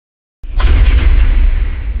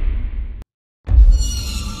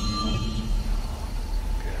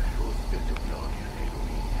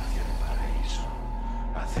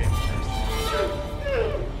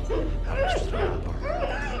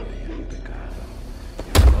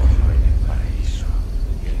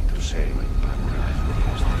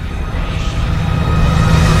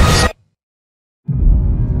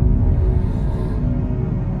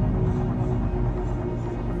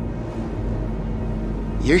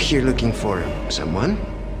you're here looking for someone?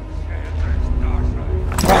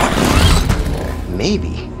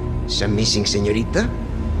 Maybe some missing señorita?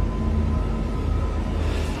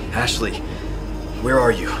 Ashley, where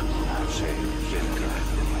are you?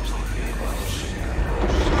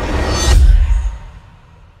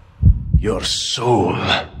 Your soul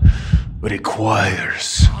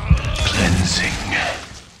requires cleansing.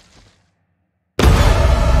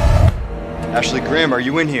 Ashley Graham, are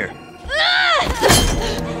you in here?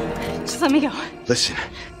 Just let me go. Listen.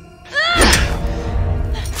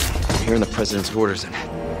 I'm hearing the president's orders and...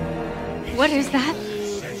 What is that?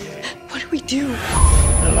 What do we do?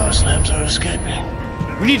 The lost lambs are escaping.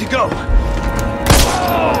 We need to go!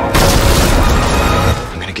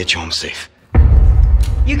 I'm gonna get you home safe.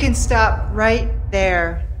 You can stop right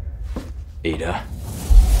there. Ada?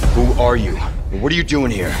 Who are you? What are you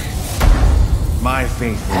doing here? My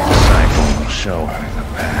faithful disciple will show her the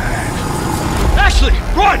path. Ashley,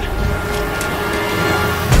 run!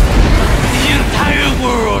 The entire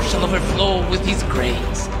world shall overflow with his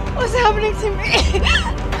grace. What's happening to me?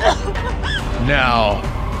 Now,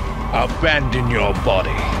 abandon your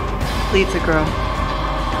body. Leave the girl.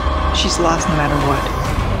 She's lost no matter what.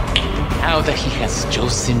 Now that he has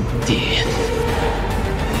chosen death.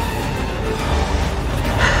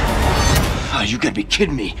 Oh, you gotta be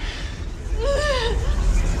kidding me.